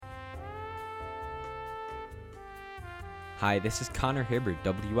Hi, this is Connor Hibbard,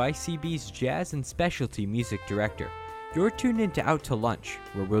 WICB's Jazz and Specialty Music Director. You're tuned in to Out to Lunch,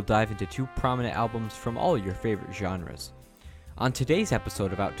 where we'll dive into two prominent albums from all your favorite genres. On today's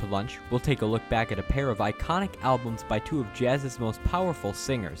episode of Out to Lunch, we'll take a look back at a pair of iconic albums by two of jazz's most powerful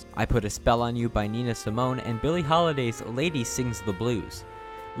singers, I Put a Spell on You by Nina Simone and Billie Holiday's Lady Sings the Blues.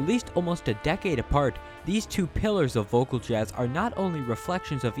 Released almost a decade apart, these two pillars of vocal jazz are not only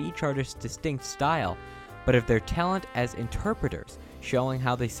reflections of each artist's distinct style, but of their talent as interpreters, showing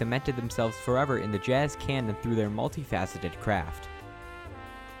how they cemented themselves forever in the jazz canon through their multifaceted craft.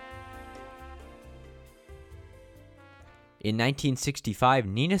 In 1965,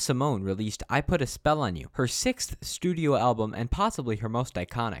 Nina Simone released I Put a Spell on You, her sixth studio album and possibly her most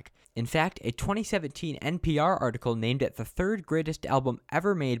iconic. In fact, a 2017 NPR article named it the third greatest album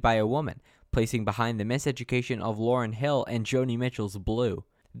ever made by a woman, placing behind The Miseducation of Lauryn Hill and Joni Mitchell's Blue.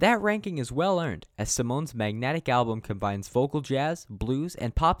 That ranking is well earned, as Simone's magnetic album combines vocal jazz, blues,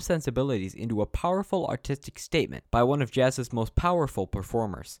 and pop sensibilities into a powerful artistic statement by one of jazz's most powerful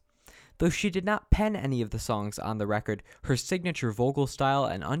performers. Though she did not pen any of the songs on the record, her signature vocal style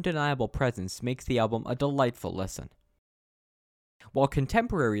and undeniable presence makes the album a delightful listen. While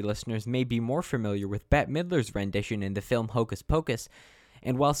contemporary listeners may be more familiar with Bette Midler's rendition in the film Hocus Pocus,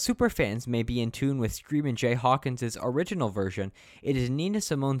 and while superfans may be in tune with Screamin' Jay Hawkins' original version, it is Nina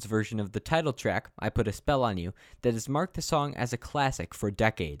Simone's version of the title track, I Put a Spell on You, that has marked the song as a classic for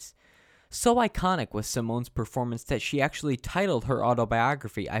decades. So iconic was Simone's performance that she actually titled her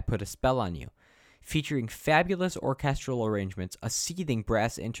autobiography, I Put a Spell on You. Featuring fabulous orchestral arrangements, a seething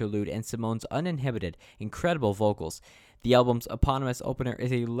brass interlude, and Simone's uninhibited, incredible vocals, the album's eponymous opener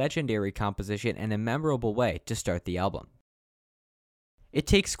is a legendary composition and a memorable way to start the album. It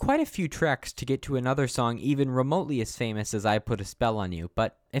takes quite a few tracks to get to another song even remotely as famous as I Put a Spell on You,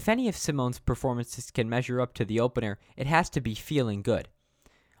 but if any of Simone's performances can measure up to the opener, it has to be Feeling Good.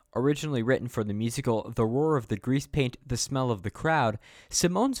 Originally written for the musical The Roar of the Grease Paint, The Smell of the Crowd,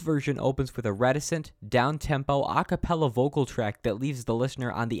 Simone's version opens with a reticent, down-tempo, a cappella vocal track that leaves the listener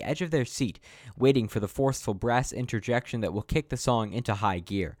on the edge of their seat, waiting for the forceful brass interjection that will kick the song into high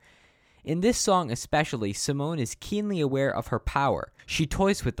gear. In this song especially, Simone is keenly aware of her power. She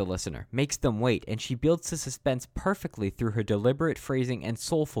toys with the listener, makes them wait, and she builds the suspense perfectly through her deliberate phrasing and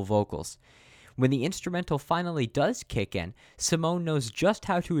soulful vocals. When the instrumental finally does kick in, Simone knows just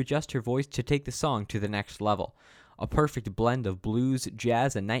how to adjust her voice to take the song to the next level. A perfect blend of blues,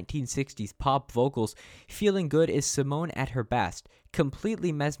 jazz, and 1960s pop vocals, Feeling Good is Simone at her best,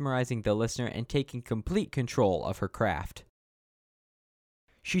 completely mesmerizing the listener and taking complete control of her craft.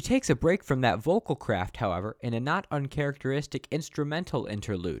 She takes a break from that vocal craft, however, in a not uncharacteristic instrumental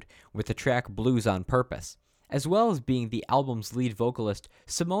interlude with the track Blues on Purpose. As well as being the album's lead vocalist,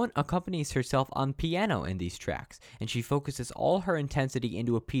 Simone accompanies herself on piano in these tracks, and she focuses all her intensity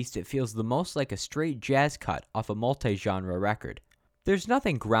into a piece that feels the most like a straight jazz cut off a multi-genre record. There's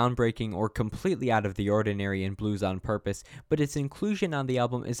nothing groundbreaking or completely out of the ordinary in Blues on Purpose, but its inclusion on the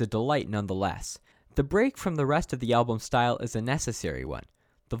album is a delight nonetheless. The break from the rest of the album's style is a necessary one.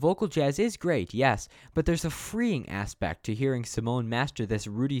 The vocal jazz is great, yes, but there's a freeing aspect to hearing Simone master this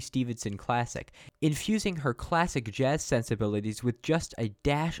Rudy Stevenson classic, infusing her classic jazz sensibilities with just a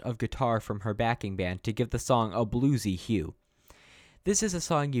dash of guitar from her backing band to give the song a bluesy hue. This is a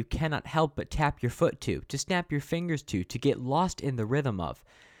song you cannot help but tap your foot to snap your fingers to get lost in the rhythm of.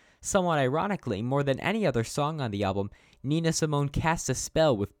 Somewhat ironically, more than any other song on the album, Nina Simone casts a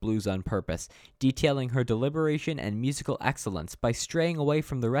spell with Blues on Purpose, detailing her deliberation and musical excellence by straying away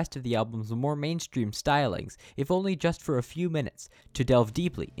from the rest of the album's more mainstream stylings, if only just for a few minutes, to delve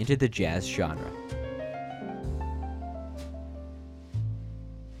deeply into the jazz genre.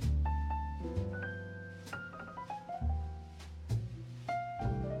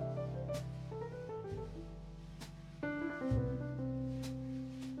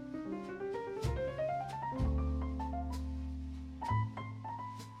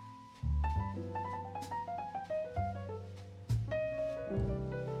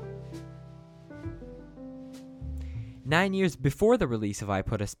 Nine years before the release of I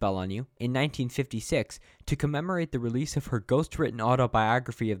Put a Spell on You, in 1956, to commemorate the release of her ghost-written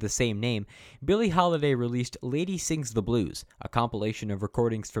autobiography of the same name, Billie Holiday released Lady Sings the Blues, a compilation of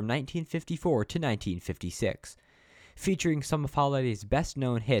recordings from 1954 to 1956. Featuring some of Holiday's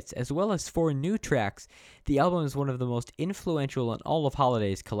best-known hits as well as 4 new tracks, the album is one of the most influential in all of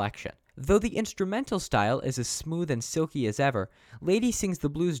Holiday's collection. Though the instrumental style is as smooth and silky as ever, Lady Sings the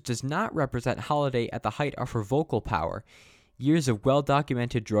Blues does not represent Holiday at the height of her vocal power. Years of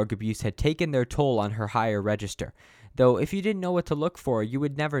well-documented drug abuse had taken their toll on her higher register. though if you didn't know what to look for, you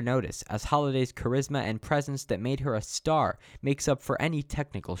would never notice, as Holiday's charisma and presence that made her a star makes up for any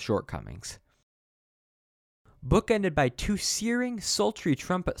technical shortcomings. Bookended by two searing, sultry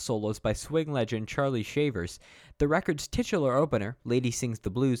trumpet solos by swing legend Charlie Shavers, the record's titular opener, Lady Sings the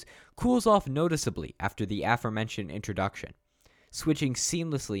Blues, cools off noticeably after the aforementioned introduction. Switching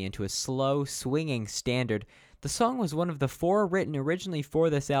seamlessly into a slow, swinging standard, the song was one of the four written originally for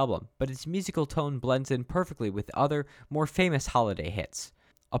this album, but its musical tone blends in perfectly with other, more famous Holiday hits.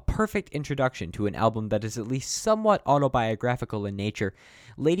 A perfect introduction to an album that is at least somewhat autobiographical in nature,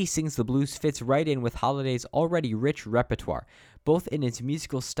 Lady Sings the Blues fits right in with Holiday's already rich repertoire, both in its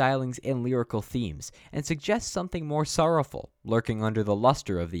musical stylings and lyrical themes, and suggests something more sorrowful, lurking under the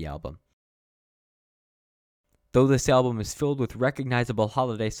luster of the album. Though this album is filled with recognizable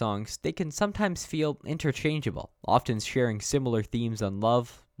Holiday songs, they can sometimes feel interchangeable, often sharing similar themes on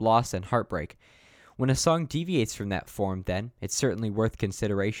love, loss, and heartbreak. When a song deviates from that form, then, it's certainly worth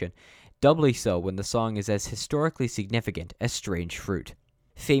consideration, doubly so when the song is as historically significant as Strange Fruit.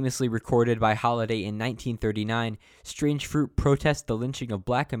 Famously recorded by Holiday in 1939, Strange Fruit protests the lynching of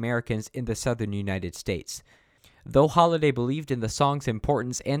black Americans in the southern United States. Though Holiday believed in the song's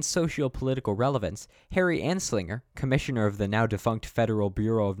importance and socio-political relevance, Harry Anslinger, commissioner of the now-defunct Federal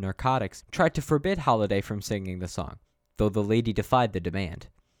Bureau of Narcotics, tried to forbid Holiday from singing the song, though the lady defied the demand.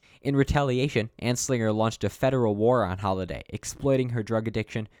 In retaliation, Anslinger launched a federal war on Holiday, exploiting her drug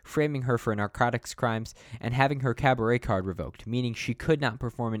addiction, framing her for narcotics crimes, and having her cabaret card revoked, meaning she could not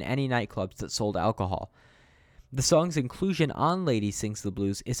perform in any nightclubs that sold alcohol. The song's inclusion on Lady Sings the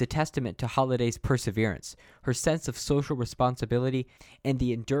Blues is a testament to Holiday's perseverance, her sense of social responsibility, and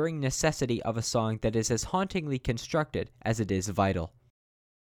the enduring necessity of a song that is as hauntingly constructed as it is vital.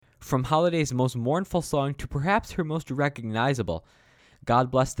 From Holiday's most mournful song to perhaps her most recognizable,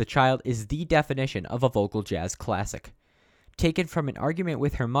 God Bless the Child is the definition of a vocal jazz classic. Taken from an argument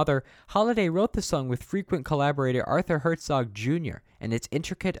with her mother, Holiday wrote the song with frequent collaborator Arthur Herzog Jr., and its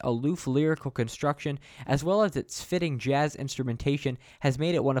intricate, aloof lyrical construction, as well as its fitting jazz instrumentation, has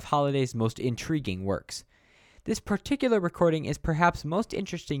made it one of Holiday's most intriguing works. This particular recording is perhaps most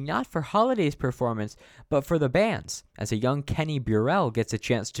interesting not for Holiday's performance, but for the band's, as a young Kenny Burrell gets a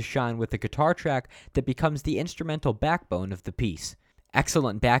chance to shine with a guitar track that becomes the instrumental backbone of the piece.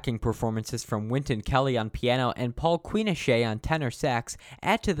 Excellent backing performances from Wynton Kelly on piano and Paul Queenish on tenor sax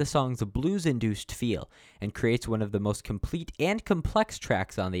add to the song's blues-induced feel and creates one of the most complete and complex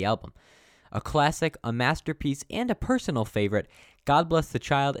tracks on the album. A classic, a masterpiece, and a personal favorite, God Bless the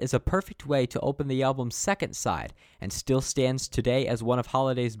Child is a perfect way to open the album's second side and still stands today as one of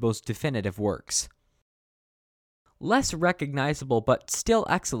Holiday's most definitive works. Less recognizable but still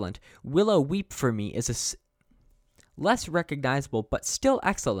excellent, Willow Weep For Me is as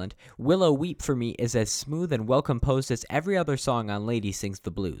smooth and well-composed as every other song on Lady Sings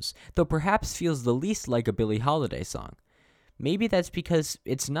the Blues, though perhaps feels the least like a Billie Holiday song. Maybe that's because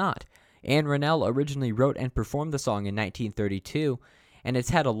it's not. Anne Rennell originally wrote and performed the song in 1932, and it's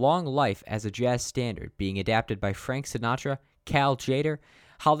had a long life as a jazz standard, being adapted by Frank Sinatra, Cal Tjader,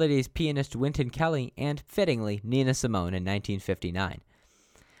 Holiday's pianist Wynton Kelly, and, fittingly, Nina Simone in 1959.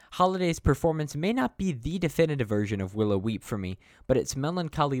 Holiday's performance may not be the definitive version of Willow Weep For Me, but its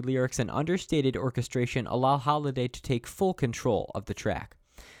melancholy lyrics and understated orchestration allow Holiday to take full control of the track.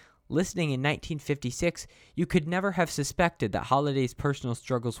 Listening in 1956, you could never have suspected that Holiday's personal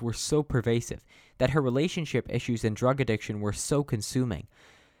struggles were so pervasive, that her relationship issues and drug addiction were so consuming.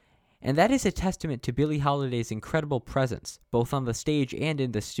 And that is a testament to Billie Holiday's incredible presence, both on the stage and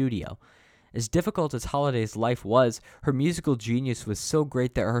in the studio. As difficult as Holiday's life was, her musical genius was so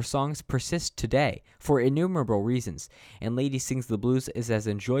great that her songs persist today, for innumerable reasons, and Lady Sings the Blues is as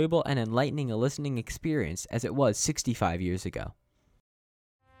enjoyable and enlightening a listening experience as it was 65 years ago.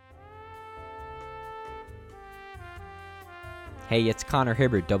 Hey, it's Connor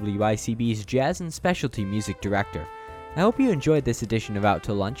Hibbert, WICB's Jazz and Specialty Music Director. I hope you enjoyed this edition of Out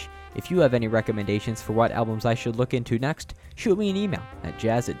to Lunch. If you have any recommendations for what albums I should look into next, shoot me an email at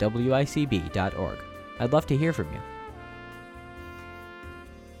jazz@wicb.org. I'd love to hear from you.